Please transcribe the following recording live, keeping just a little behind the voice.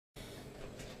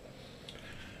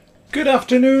Good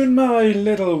afternoon, my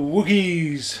little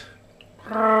Wookiees.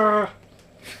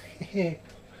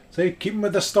 See, keeping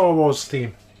with the Star Wars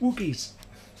theme. Wookiees.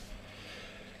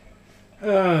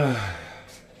 I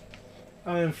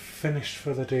am finished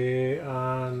for the day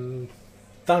and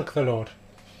thank the Lord.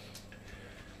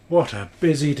 What a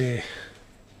busy day.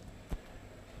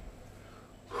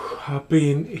 I've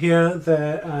been here,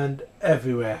 there and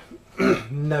everywhere.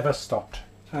 Never stopped.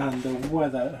 And the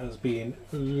weather has been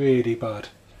really bad.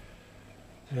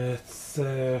 It's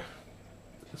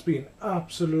been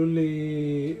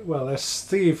absolutely, well, as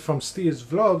Steve from Steve's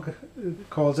vlog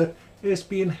calls it, it's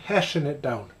been heshing it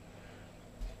down.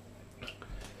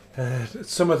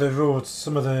 Some of the roads,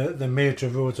 some of the major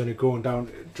roads only going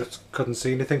down, just couldn't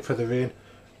see anything for the rain.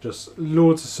 Just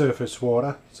loads of surface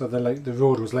water, so the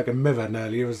road was like a mirror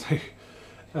nearly. It was like,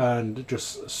 and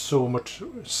just so much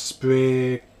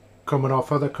spray coming off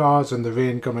other cars and the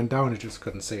rain coming down, you just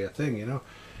couldn't see a thing, you know.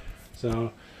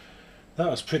 So that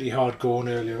was pretty hard going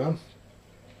earlier on.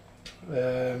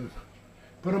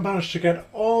 But I managed to get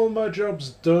all my jobs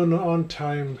done on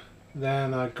time.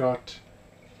 Then I got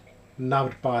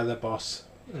nabbed by the boss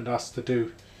and asked to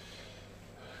do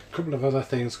a couple of other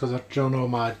things because I've done all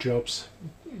my jobs.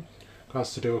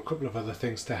 Asked to do a couple of other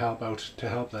things to help out, to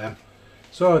help them.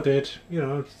 So I did, you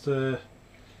know, they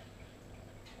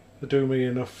do me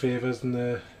enough favours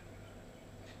and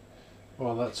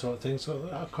all that sort of thing, so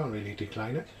I can't really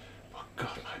decline it. But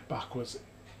God, my back was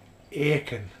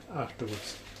aching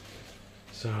afterwards.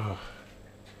 So I'm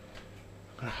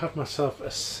going to have myself a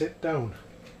sit down.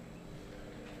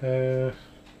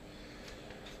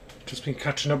 Just been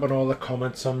catching up on all the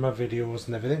comments on my videos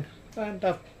and everything, and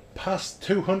I've passed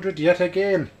 200 yet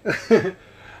again.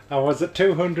 I was at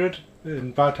 200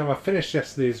 and by the time I finished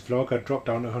yesterday's vlog I dropped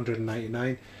down to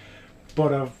 199,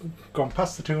 but I've gone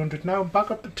past the 200 now. I'm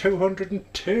back up to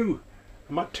 202.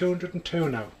 I'm at 202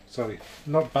 now. Sorry,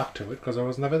 not back to it because I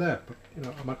was never there, but you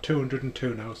know, I'm at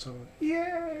 202 now, so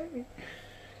yay!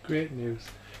 Great news.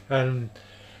 And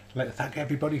I'd like to thank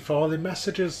everybody for all the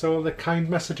messages, all the kind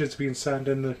messages being sent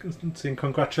in, saying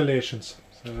congratulations.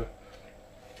 So,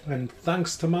 and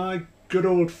thanks to my good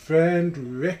old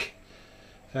friend Rick,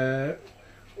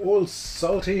 old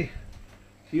Salty,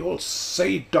 the old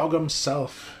Sea Dog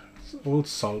himself, old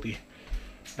Salty,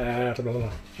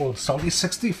 old Salty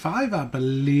 65 I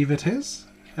believe it is.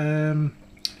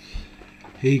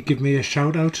 He gave me a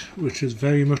shout out, which is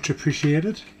very much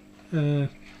appreciated.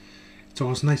 It's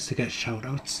always nice to get shout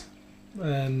outs,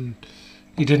 and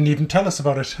he didn't even tell us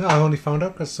about it. I only found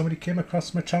out because somebody came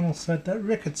across my channel, said that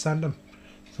Rick had sent him.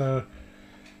 So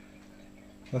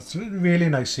that's really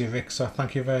nice of you, Rick, so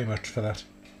thank you very much for that.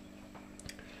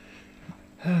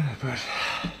 But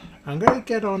I'm going to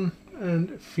get on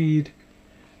and feed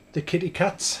the kitty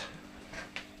cats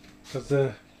because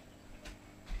they're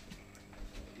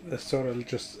sort of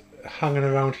just hanging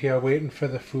around here waiting for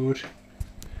the food.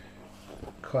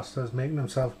 Costa's making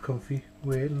himself comfy,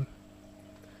 waiting.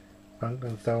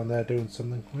 Franklin's down there doing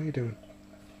something. What are you doing?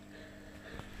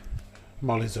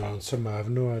 Molly's around somewhere, I have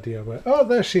no idea where. Oh,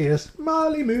 there she is!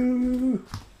 Molly Moo!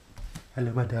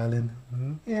 Hello, my darling.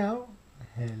 Yeah.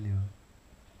 Hello.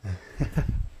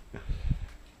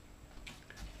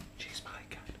 She's my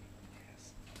cat.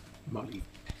 Yes. Molly.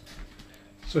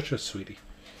 Such a sweetie.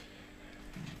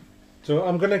 So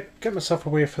I'm going to get myself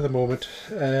away for the moment.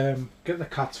 Get the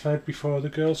cats fed before the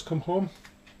girls come home.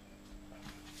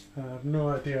 I have no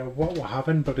idea what we're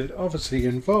having, but it obviously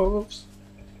involves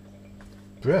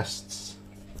breasts.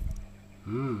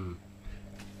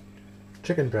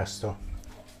 Chicken breast though.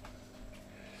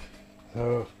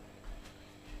 So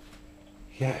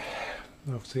yeah,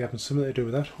 obviously having something to do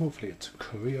with that. Hopefully it's a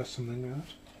curry or something like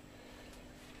that.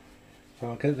 So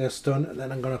I'll get this done and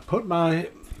then I'm going to put my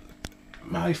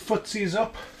footsies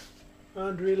up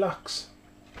and relax.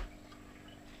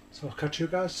 So I'll catch you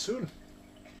guys soon.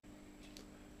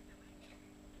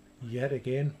 Yet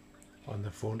again on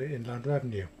the phone to Inland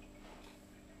Revenue.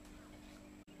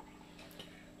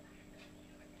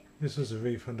 This is a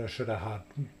refund I should have had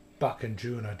back in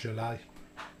June or July,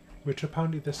 which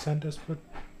apparently they sent us, but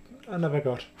I never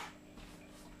got.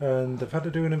 And they've had to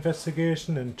do an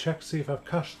investigation and check, see if I've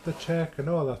cashed the cheque and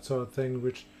all that sort of thing,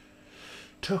 which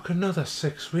took another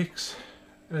 6 weeks.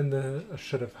 And I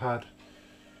should have had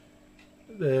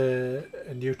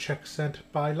a new cheque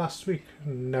sent by last week.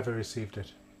 Never received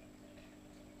it.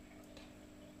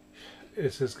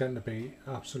 This is going to be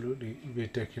absolutely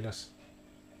ridiculous.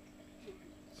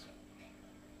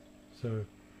 So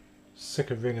sick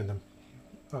of ringing them.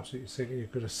 Absolutely sick.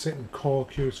 You've got to sit in call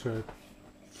queues for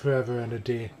forever and a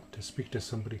day to speak to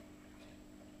somebody.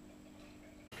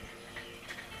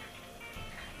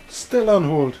 Still on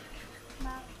hold. No.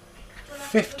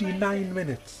 59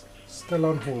 minutes. Still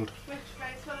on hold.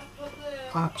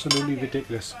 Absolutely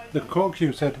ridiculous. The call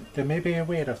queue said there may be a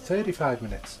wait of 35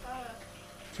 minutes.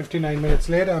 59 minutes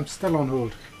later, I'm still on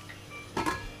hold.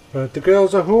 But the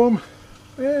girls are home.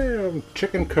 Yeah,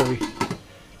 chicken curry.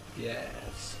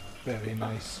 Yes, very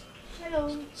nice.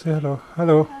 Hello. Say hello.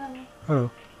 Hello.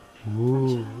 Hello. Hello.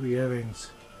 Ooh,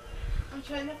 earrings. I'm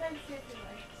trying to find safety lights.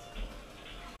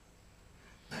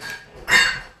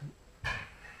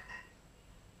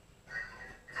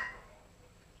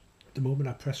 The moment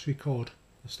I press record,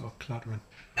 I start clattering.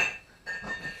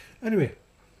 Anyway,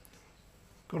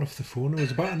 got off the phone. It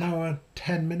was about an hour and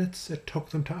 10 minutes it took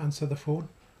them to answer the phone.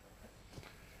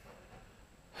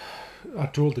 I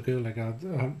told the girl, like,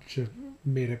 she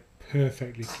made it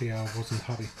perfectly clear I wasn't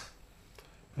happy.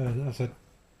 I said,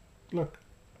 look,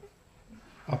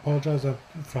 I apologise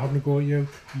for having to go at you.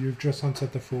 You've just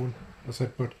answered the phone. I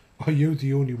said, but are you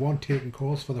the only one taking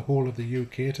calls for the whole of the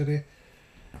UK today?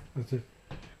 I said,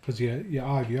 because your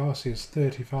IVR says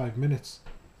 35 minutes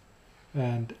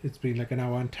and it's been like an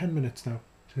hour and 10 minutes now.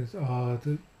 She says, oh,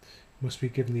 must be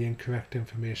given the incorrect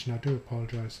information. I do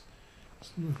apologise.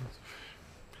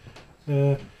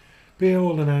 Be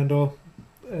all and end all,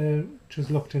 just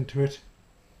looked into it,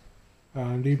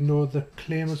 and even though the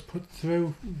claim was put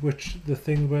through, which the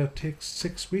thing where it takes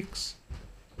 6 weeks,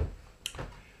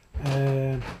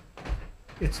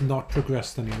 it's not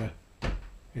progressed anywhere.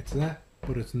 It's there,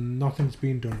 but nothing's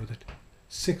been done with it.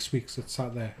 6 weeks it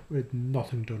sat there with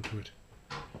nothing done to it.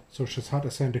 So she's had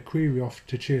to send a query off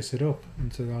to chase it up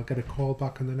and said I'll get a call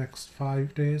back in the next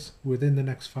 5 days, within the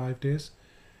next 5 days.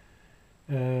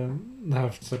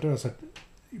 I've said,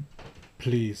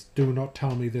 please do not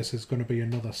tell me this is going to be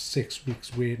another 6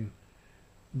 weeks waiting.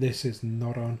 This is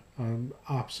not on. I'm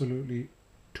absolutely,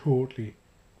 totally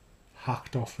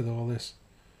hacked off with all this.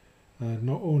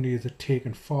 Not only is it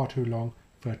taking far too long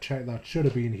for a check that should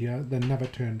have been here, then never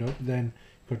turned up, then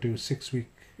got to do a 6 week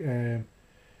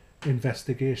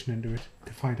investigation into it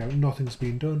to find out nothing's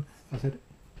been done. I said,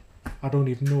 I don't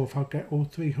even know if I'll get all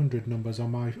 300 numbers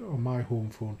on my home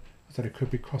phone. I said it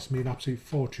could be costing me an absolute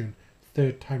fortune.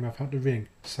 Third time I've had to ring,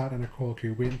 sat in a call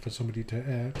queue waiting for somebody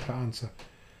to answer.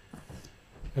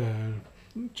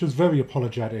 She was very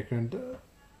apologetic and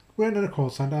went in a call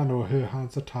centre. I know her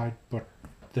hands are tied, but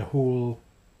the whole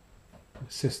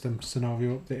system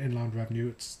scenario, the Inland Revenue,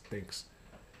 it stinks.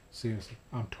 Seriously,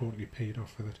 I'm totally paid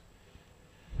off with it.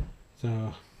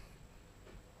 So,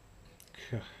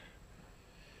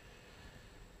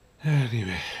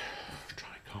 anyway,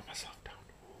 try and calm myself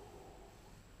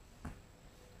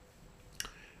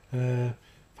down.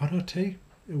 Fado tea.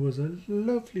 It was a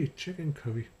lovely chicken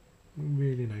curry,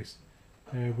 really nice,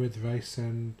 with rice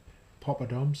and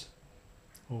poppadoms,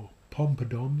 or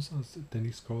pompadoms as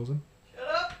Denise calls them. Shut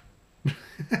up!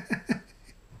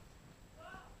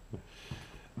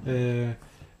 It's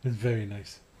very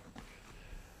nice.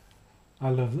 I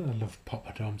love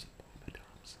poppadoms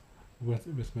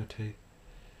with my tea.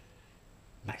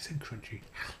 Nice and crunchy.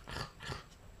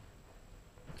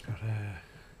 Got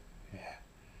yeah.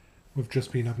 We've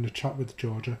just been having a chat with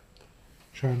Georgia,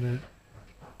 trying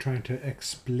to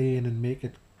explain and make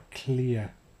it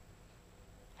clear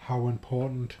how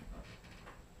important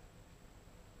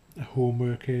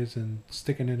homework is and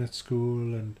sticking in at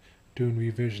school and doing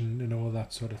revision and all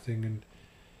that sort of thing. And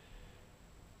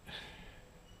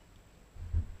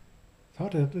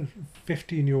thought a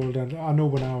 15-year-old, and I know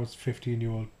when I was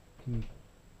 15-year-old,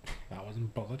 I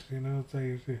wasn't bothered, you know.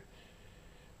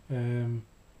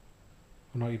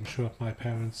 I'm not even sure if my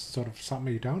parents sort of sat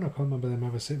me down. I can't remember them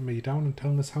ever sitting me down and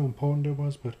telling us how important it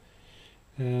was. But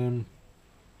I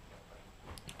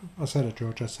said to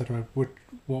George, I said,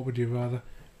 what would you rather,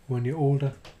 when you're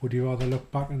older, would you rather look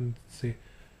back and say,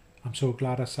 I'm so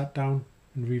glad I sat down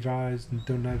and revised and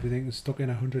done everything and stuck in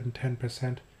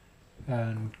 110%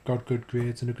 and got good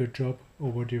grades and a good job,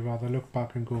 or would you rather look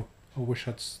back and go, I wish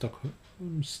I'd stuck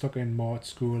in more at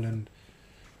school and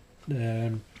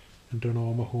done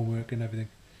all my homework and everything,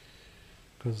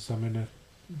 because I'm in a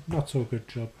not so good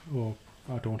job, or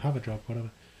I don't have a job, whatever.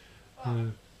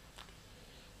 In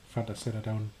fact, I sit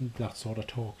down, that sort of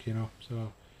talk, you know,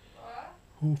 so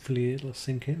hopefully it'll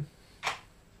sink in.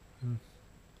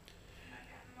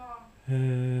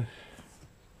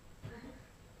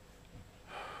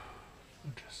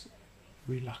 Just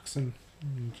relaxing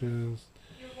and just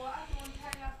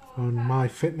on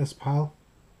MyFitnessPal,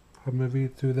 having a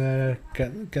read through there,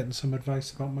 getting some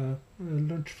advice about my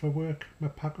lunch for work, my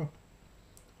pack up,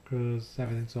 because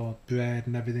everything's all bread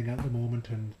and everything at the moment,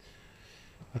 and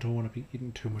I don't want to be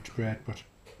eating too much bread, but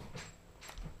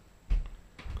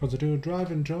Because I do a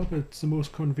driving job, it's the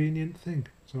most convenient thing.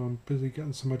 So I'm busy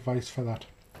getting some advice for that.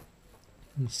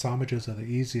 And sandwiches are the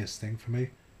easiest thing for me.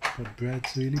 But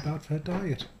bread's really bad for a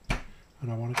diet.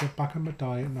 And I want to get back on my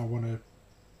diet and I want to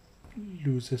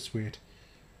lose this weight.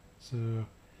 So,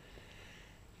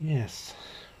 yes.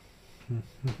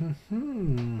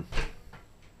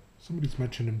 Somebody's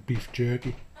mentioning beef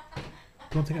jerky.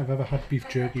 Don't think I've ever had beef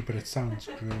jerky, but it sounds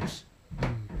gross.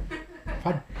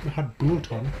 I've had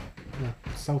biltong,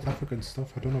 South African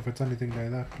stuff. I don't know if it's anything like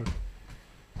that,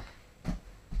 but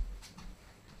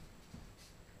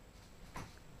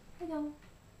Hello.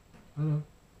 hello.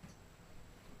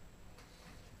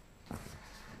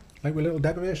 Like my little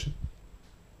decoration.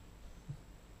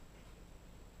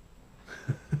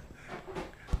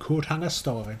 Coat hanger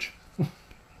storage.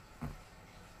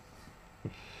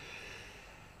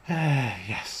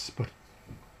 Yes, but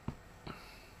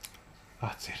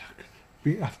that's it.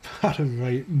 I've had a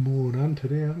right moan on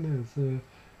today, haven't I? So,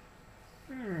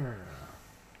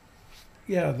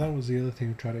 yeah, that was the other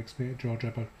thing I tried to explain to Georgia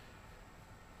about.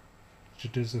 She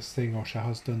does this thing, or she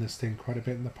has done this thing quite a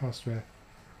bit in the past, where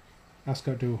I ask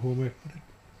her to do homework,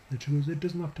 and she goes, it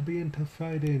doesn't have to be until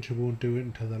Friday, and she won't do it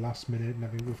until the last minute, and I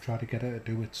mean, we've tried to get her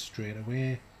to do it straight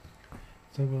away.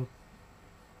 So, well,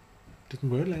 it doesn't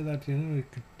work like that, you know.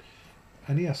 It could,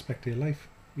 any aspect of your life,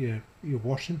 you're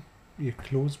washing, your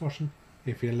clothes washing.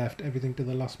 If you left everything to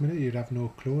the last minute, you'd have no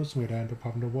clothes, and we'd end up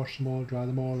having to wash them all, dry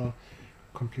them all, or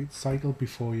complete cycle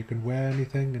before you can wear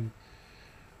anything, and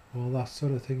all that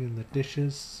sort of thing. And the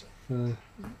dishes, for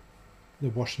the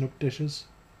washing up dishes,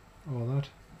 all that.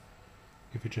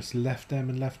 If you just left them,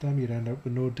 you'd end up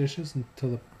with no dishes until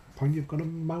the point you've got a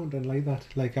mountain like that,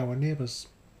 like our neighbours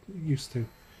used to,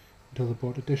 until they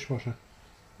bought a dishwasher.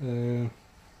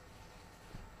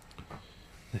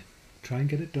 Try and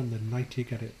get it done the night you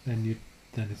get it, then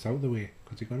it's out of the way,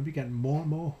 because you're going to be getting more and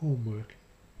more homework.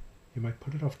 You might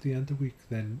put it off to the end of the week,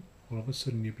 then all of a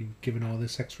sudden you've been given all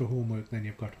this extra homework, then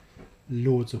you've got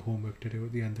loads of homework to do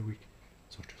at the end of the week.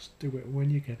 So just do it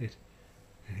when you get it,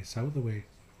 and it's out of the way,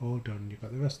 all done. You've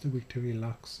got the rest of the week to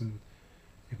relax, and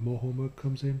if more homework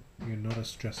comes in, you're not as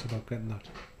stressed about getting that.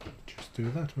 Just do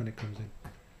that when it comes in.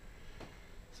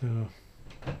 So,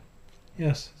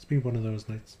 yes, it's been one of those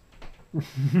nights.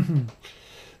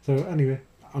 So anyway,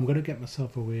 I'm going to get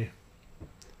myself away.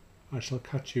 I shall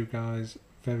catch you guys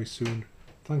very soon.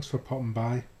 Thanks for popping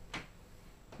by,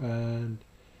 and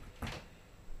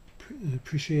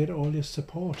appreciate all your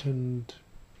support and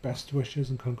best wishes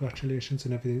and congratulations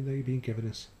and everything that you've been giving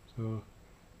us. So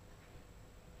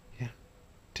yeah,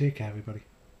 take care everybody.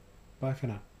 Bye for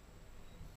now.